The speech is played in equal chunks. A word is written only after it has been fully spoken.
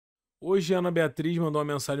Hoje a Ana Beatriz mandou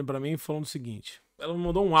uma mensagem pra mim falando o seguinte. Ela me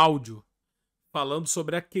mandou um áudio falando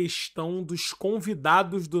sobre a questão dos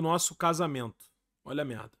convidados do nosso casamento. Olha a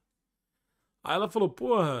merda. Aí ela falou,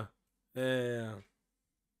 porra,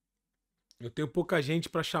 eu tenho pouca gente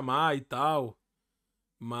pra chamar e tal,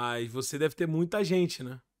 mas você deve ter muita gente,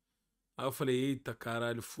 né? Aí eu falei, eita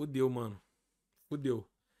caralho, fudeu, mano. Fudeu.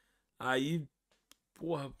 Aí,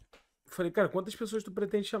 porra, eu falei, cara, quantas pessoas tu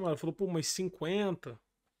pretende chamar? Ela falou, pô, umas 50.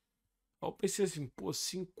 Aí eu pensei assim, pô,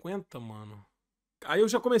 50, mano. Aí eu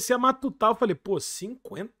já comecei a matutar, eu falei, pô,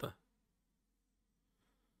 50?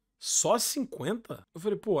 Só 50? Eu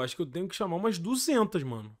falei, pô, acho que eu tenho que chamar umas 200,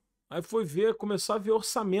 mano. Aí foi ver, começou a ver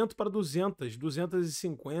orçamento pra 200,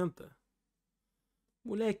 250.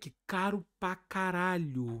 Moleque, caro pra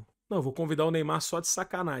caralho. Não, eu vou convidar o Neymar só de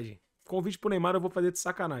sacanagem. Convite pro Neymar eu vou fazer de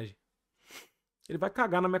sacanagem. Ele vai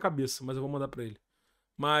cagar na minha cabeça, mas eu vou mandar pra ele.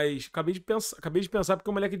 Mas acabei de pensar porque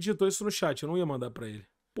o moleque digitou isso no chat, eu não ia mandar pra ele.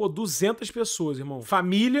 Pô, 200 pessoas, irmão.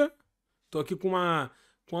 Família. Tô aqui com uma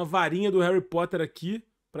varinha do Harry Potter aqui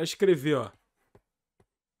pra escrever, ó.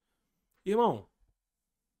 Irmão,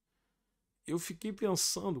 eu fiquei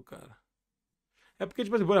pensando, cara. É porque,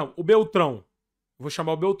 tipo assim, por exemplo, o Beltrão. Vou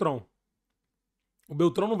chamar o Beltrão. O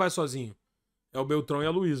Beltrão não vai sozinho. É o Beltrão e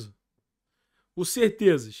a Luísa. O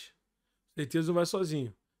Certezas. Certeza não vai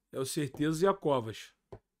sozinho. É o Certezas e a Covas.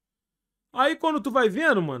 Aí quando tu vai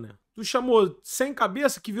vendo, mano, tu chamou 100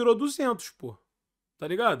 cabeça que virou 200, pô. Tá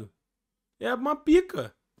ligado? É uma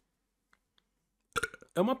pica.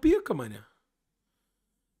 É uma pica, mané.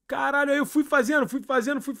 Caralho, aí eu fui fazendo.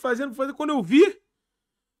 Quando eu vi,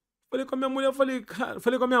 falei com a minha mulher,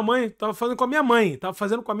 falei com a minha mãe. Tava fazendo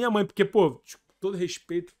com a minha mãe. Porque, pô, com todo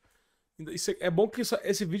respeito. Isso é bom que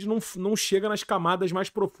esse vídeo não chega nas camadas mais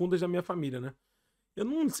profundas da minha família, né? Eu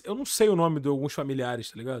não sei o nome de alguns familiares,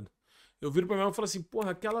 tá ligado? Eu viro pra minha mãe e falo assim,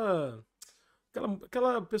 porra, aquela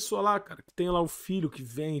pessoa lá, cara, que tem lá o filho que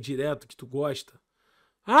vem direto, que tu gosta.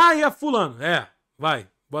 Ah, e a fulano? É, vai,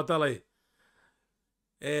 bota ela aí.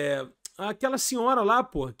 Aquela senhora lá,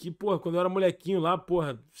 porra, que, porra, quando eu era molequinho lá,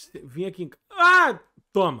 porra, vinha aqui em casa. Ah,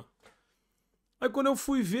 toma. Aí quando eu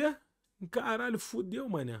fui ver, caralho, fudeu,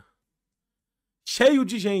 mané. Cheio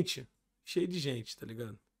de gente, tá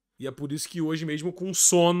ligado? E é por isso que hoje mesmo com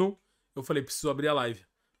sono, eu falei, preciso abrir a live.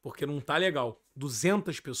 Porque não tá legal.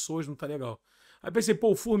 200 pessoas não tá legal. Aí pensei, pô,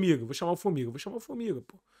 o Formiga. Vou chamar o Formiga,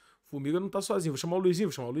 pô. Formiga não tá sozinho. Vou chamar o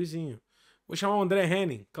Luizinho. Vou chamar o André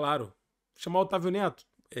Henning, claro. Vou chamar o Otávio Neto.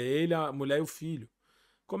 É ele, a mulher e o filho.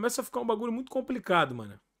 Começa a ficar um bagulho muito complicado,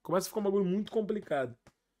 mano.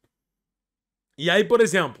 E aí, por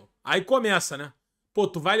exemplo, aí começa, né? Pô,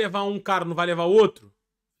 tu vai levar um cara, não vai levar outro?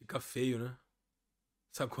 Fica feio, né?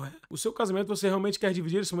 Sabe qual é? O seu casamento, você realmente quer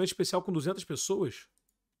dividir esse momento especial com 200 pessoas?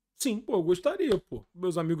 Sim, pô, eu gostaria, pô.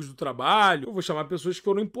 Meus amigos do trabalho, eu vou chamar pessoas que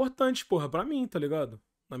foram importantes, porra, pra mim, tá ligado?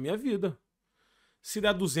 Na minha vida. Se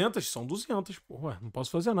der 200, são 200, pô. Ué, não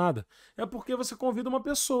posso fazer nada. É porque você convida uma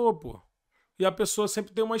pessoa, pô. E a pessoa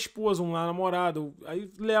sempre tem uma esposa, um namorado.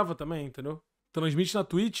 Aí leva também, entendeu? Transmite na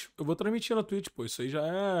Twitch? Eu vou transmitir na Twitch, pô. Isso aí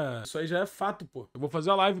já é fato, pô. Eu vou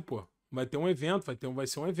fazer a live, pô. Vai ter um evento, vai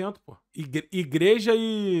ser um evento, pô. Igreja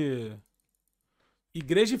e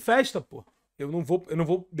festa, pô. Eu não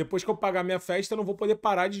vou, depois que eu pagar minha festa, eu não vou poder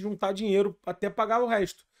parar de juntar dinheiro até pagar o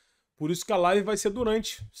resto. Por isso que a live vai ser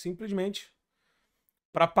durante, simplesmente.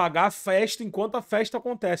 Pra pagar a festa enquanto a festa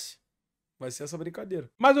acontece. Vai ser essa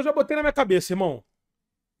brincadeira. Mas eu já botei na minha cabeça, irmão.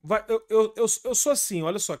 Eu sou assim,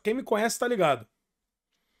 olha só. Quem me conhece tá ligado.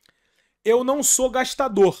 Eu não sou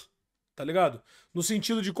gastador, tá ligado? No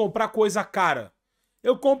sentido de comprar coisa cara.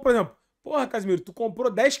 Eu compro, por exemplo, porra, Casimiro, tu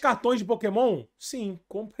comprou 10 cartões de Pokémon? Sim,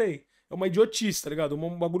 comprei. É uma idiotice, tá ligado?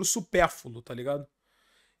 Um bagulho supérfluo, tá ligado?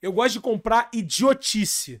 Eu gosto de comprar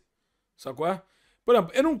idiotice. Sabe qual é? Por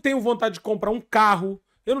exemplo, eu não tenho vontade de comprar um carro.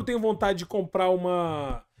 Eu não tenho vontade de comprar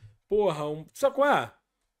uma... Porra, sabe qual é?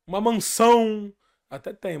 Uma mansão.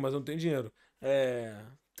 Até tenho, mas eu não tenho dinheiro.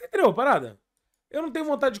 Entendeu a parada? Eu não tenho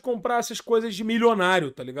vontade de comprar essas coisas de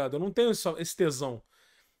milionário, tá ligado? Eu não tenho esse tesão.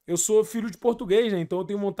 Eu sou filho de português, né? Então eu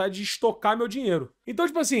tenho vontade de estocar meu dinheiro. Então,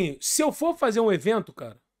 tipo assim, se eu for fazer um evento,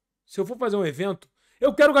 cara...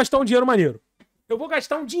 eu quero gastar um dinheiro maneiro. Eu vou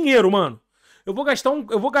gastar um dinheiro, mano. Eu vou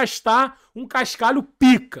gastar um cascalho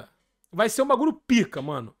pica. Vai ser um bagulho pica,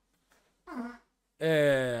 mano.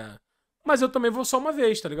 Mas eu também vou só uma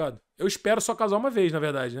vez, tá ligado? Eu espero só casar uma vez, na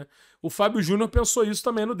verdade, né? O Fábio Júnior pensou isso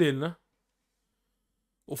também no dele, né?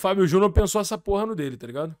 O Fábio Júnior pensou essa porra no dele, tá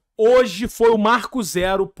ligado? Hoje foi o marco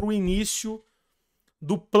zero pro início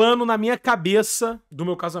do plano na minha cabeça do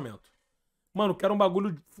meu casamento. Mano, quero um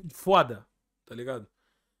bagulho foda, tá ligado?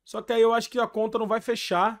 Só que aí eu acho que a conta não vai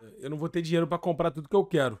fechar. Eu não vou ter dinheiro pra comprar tudo que eu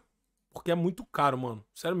quero. Porque é muito caro, mano.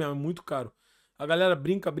 Sério mesmo, é muito caro. A galera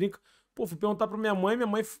brinca. Pô, fui perguntar pra minha mãe.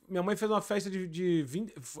 Minha mãe fez uma festa de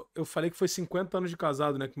 20... Eu falei que foi 50 anos de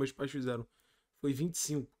casado, né? Que meus pais fizeram. Foi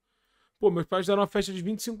 25. Pô, meus pais fizeram uma festa de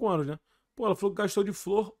 25 anos, né? Pô, ela falou que gastou de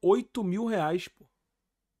flor 8 mil reais, pô.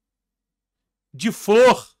 De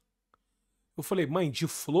flor! Eu falei, mãe, de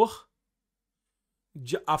flor?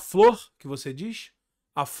 A flor que você diz?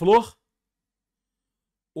 A flor?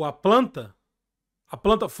 Ou a planta? A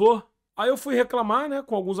planta flor? Aí eu fui reclamar, né,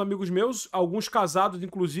 com alguns amigos meus, alguns casados,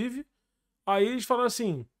 inclusive. Aí eles falaram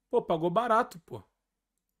assim, pô, pagou barato, pô.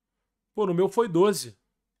 Pô, no meu foi 12.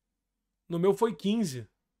 No meu foi 15.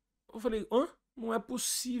 Eu falei, hã? Não é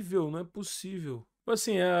possível, não é possível. Tipo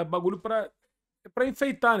assim, é bagulho pra... É pra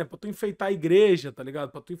enfeitar, né? Pra tu enfeitar a igreja, tá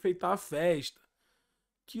ligado? Pra tu enfeitar a festa.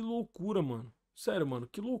 Que loucura, mano. Sério, mano,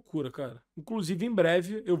 que loucura, cara. Inclusive, em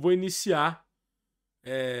breve, eu vou iniciar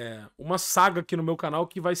uma saga aqui no meu canal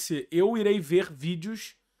que vai ser... Eu irei ver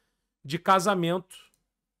vídeos de casamento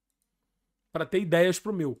pra ter ideias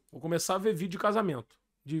pro meu. Vou começar a ver vídeo de casamento.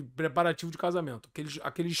 De preparativo de casamento.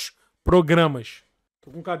 Aqueles programas. Tô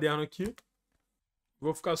com um caderno aqui.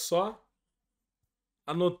 Vou ficar só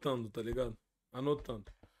anotando, tá ligado?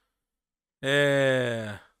 Anotando.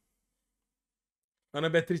 Ana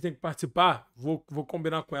Beatriz tem que participar? Vou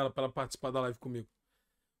combinar com ela pra ela participar da live comigo.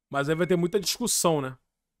 Mas aí vai ter muita discussão, né?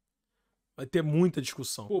 Vai ter muita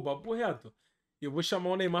discussão. Pô, papo reto. Eu vou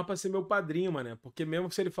chamar o Neymar pra ser meu padrinho, mano. Porque mesmo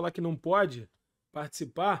se ele falar que não pode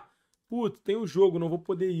participar, puto, tem o jogo, não vou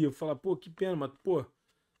poder ir. Eu falar, pô, que pena, mas, pô,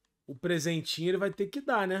 o presentinho ele vai ter que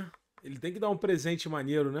dar, né? Ele tem que dar um presente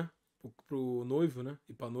maneiro, né? Pro noivo, né?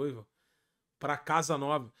 E pra noiva. Pra casa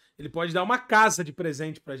nova. Ele pode dar uma casa de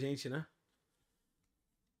presente pra gente, né?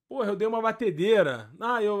 Porra, eu dei uma batedeira.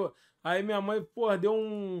 Aí minha mãe, porra, deu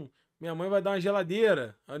um... Minha mãe vai dar uma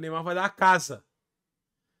geladeira. Aí o Neymar vai dar a casa.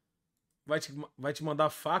 Vai te mandar a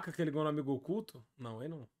faca que ele ganhou no amigo oculto? Não, aí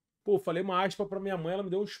não. Pô, falei uma aspa pra minha mãe, ela me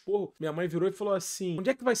deu um esporro. Minha mãe virou e falou assim: onde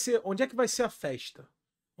é que vai ser a festa?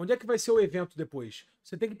 Onde é que vai ser o evento depois?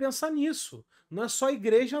 Você tem que pensar nisso. Não é só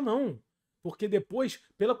igreja, não. Porque depois,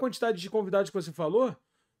 pela quantidade de convidados que você falou,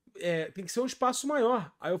 tem que ser um espaço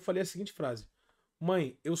maior. Aí eu falei a seguinte frase: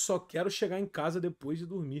 mãe, eu só quero chegar em casa depois de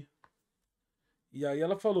dormir. E aí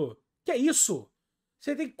ela falou: que é isso?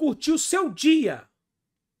 Você tem que curtir o seu dia.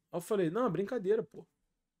 Aí eu falei: não, é brincadeira, pô.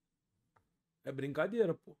 É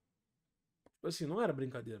brincadeira, pô. Tipo assim, não era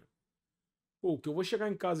brincadeira. Pô, que eu vou chegar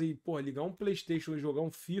em casa e, porra, ligar um PlayStation e jogar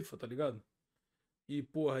um FIFA, tá ligado? E,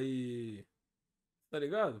 porra, tá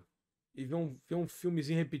ligado? E ver um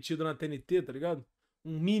filmezinho repetido na TNT, tá ligado?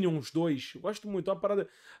 Um Minions 2. Eu gosto muito. Uma parada.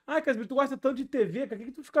 Ah, Casimiro, tu gosta tanto de TV, cara. O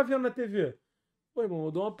que tu fica vendo na TV? Pô, irmão,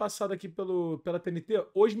 eu dou uma passada aqui pela TNT.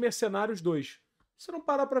 Os Mercenários 2. Se não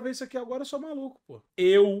parar pra ver isso aqui agora, eu sou maluco, pô.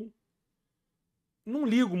 Eu não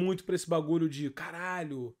ligo muito pra esse bagulho de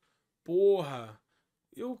caralho, porra.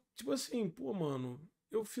 Eu, tipo assim, pô, mano,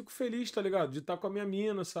 eu fico feliz, tá ligado? De estar com a minha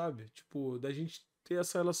mina, sabe? Tipo, da gente ter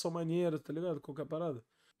essa relação maneira, tá ligado? Qualquer parada.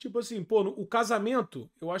 Tipo assim, pô, o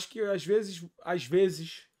casamento, eu acho que às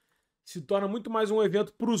vezes se torna muito mais um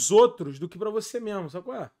evento pros outros do que pra você mesmo, sabe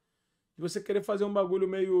qual é? De você querer fazer um bagulho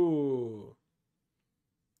meio...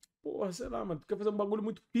 Porra, sei lá, mano, tu quer fazer um bagulho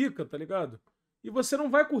muito pica, tá ligado? E você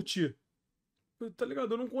não vai curtir. Tá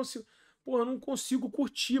ligado? Eu não consigo. Porra, eu não consigo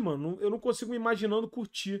curtir, mano. Eu não consigo me imaginando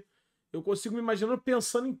curtir. Eu consigo me imaginando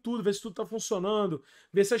pensando em tudo, ver se tudo tá funcionando,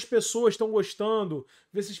 ver se as pessoas estão gostando,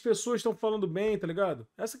 ver se as pessoas estão falando bem, tá ligado?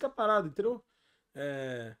 Essa que é a parada, entendeu?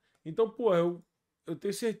 Então, porra, eu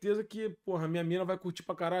tenho certeza que, porra, a minha mina vai curtir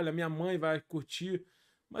pra caralho, a minha mãe vai curtir.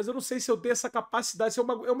 Mas eu não sei se eu tenho essa capacidade, se é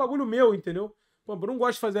um bagulho meu, entendeu? Pô, eu não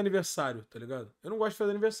gosto de fazer aniversário, tá ligado? Eu não gosto de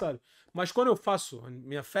fazer aniversário. Mas quando eu faço a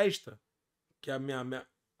minha festa, que é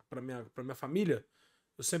pra minha família,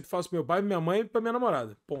 eu sempre faço pro meu pai, pra minha mãe e pra minha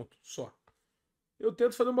namorada. Ponto. Só. Eu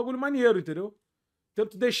tento fazer um bagulho maneiro, entendeu?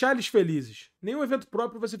 Tento deixar eles felizes. Nenhum evento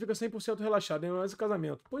próprio você fica 100% relaxado, nem mais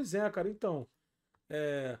casamento. Pois é, cara, então.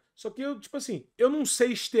 Só que eu, tipo assim, eu não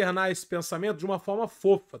sei externar esse pensamento de uma forma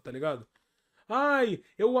fofa, tá ligado? Ai,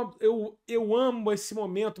 eu amo esse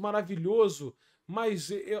momento maravilhoso, mas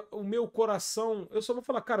o meu coração... Eu só vou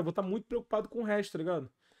falar, cara, eu vou estar muito preocupado com o resto, tá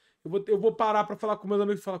ligado? Eu vou parar pra falar com meus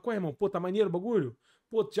amigos e falar, qual é, irmão? Pô, tá maneiro o bagulho?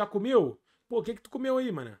 Pô, tu já comeu? Pô, o que que tu comeu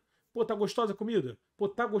aí, mano? Pô, tá gostosa a comida? Pô,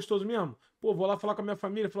 tá gostoso mesmo? Pô, vou lá falar com a minha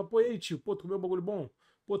família, falar, pô, ei, tio, pô, tu comeu um bagulho bom?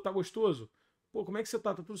 Pô, tá gostoso? Pô, como é que você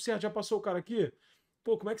tá? Tá tudo certo? Já passou o cara aqui?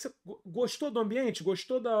 Pô, como é que você... Gostou do ambiente?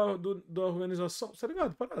 Gostou da organização? Tá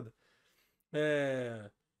ligado? Parada.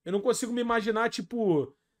 Eu não consigo me imaginar,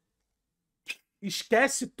 tipo...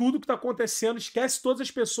 esquece tudo que tá acontecendo, esquece todas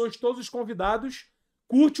as pessoas, todos os convidados,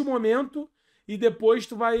 curte o momento e depois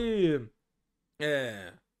tu vai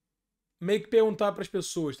meio que perguntar pras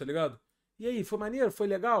pessoas, tá ligado? E aí, foi maneiro? Foi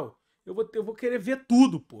legal? Eu vou querer ver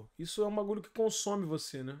tudo, pô. Isso é um bagulho que consome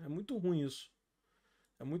você, né? É muito ruim isso.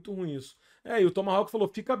 É muito ruim isso. E o Tomahawk falou,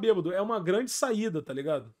 fica bêbado. É uma grande saída, tá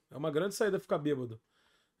ligado? É uma grande saída ficar bêbado.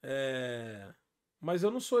 Mas eu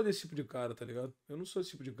não sou desse tipo de cara, tá ligado? Eu não sou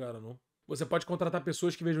esse tipo de cara, não. Você pode contratar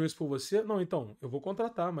pessoas que vejam isso por você? Não, então, eu vou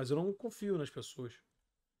contratar, mas eu não confio nas pessoas.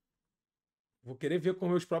 Vou querer ver com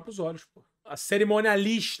meus próprios olhos, pô. A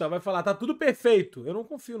cerimonialista vai falar, tá tudo perfeito. Eu não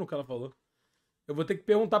confio no que ela falou. Eu vou ter que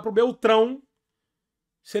perguntar pro Beltrão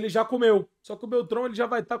se ele já comeu. Só que o Beltrão ele já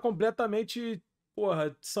vai estar completamente,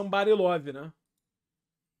 porra, somebody love, né?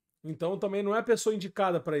 Então também não é a pessoa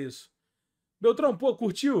indicada pra isso. Beltrão, pô,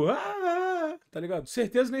 curtiu? Tá ligado?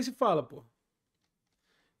 Certeza nem se fala, pô.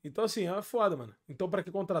 Então assim, é foda, mano. Então pra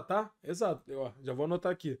que contratar? Exato. Ó, já vou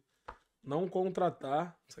anotar aqui. Não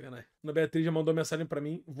contratar. Sacanagem. A Beatriz já mandou mensagem pra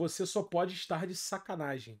mim. Você só pode estar de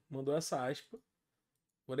sacanagem. Mandou essa aspa.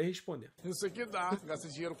 Vou nem responder. Isso aqui dá. Gasta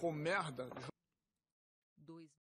dinheiro com merda.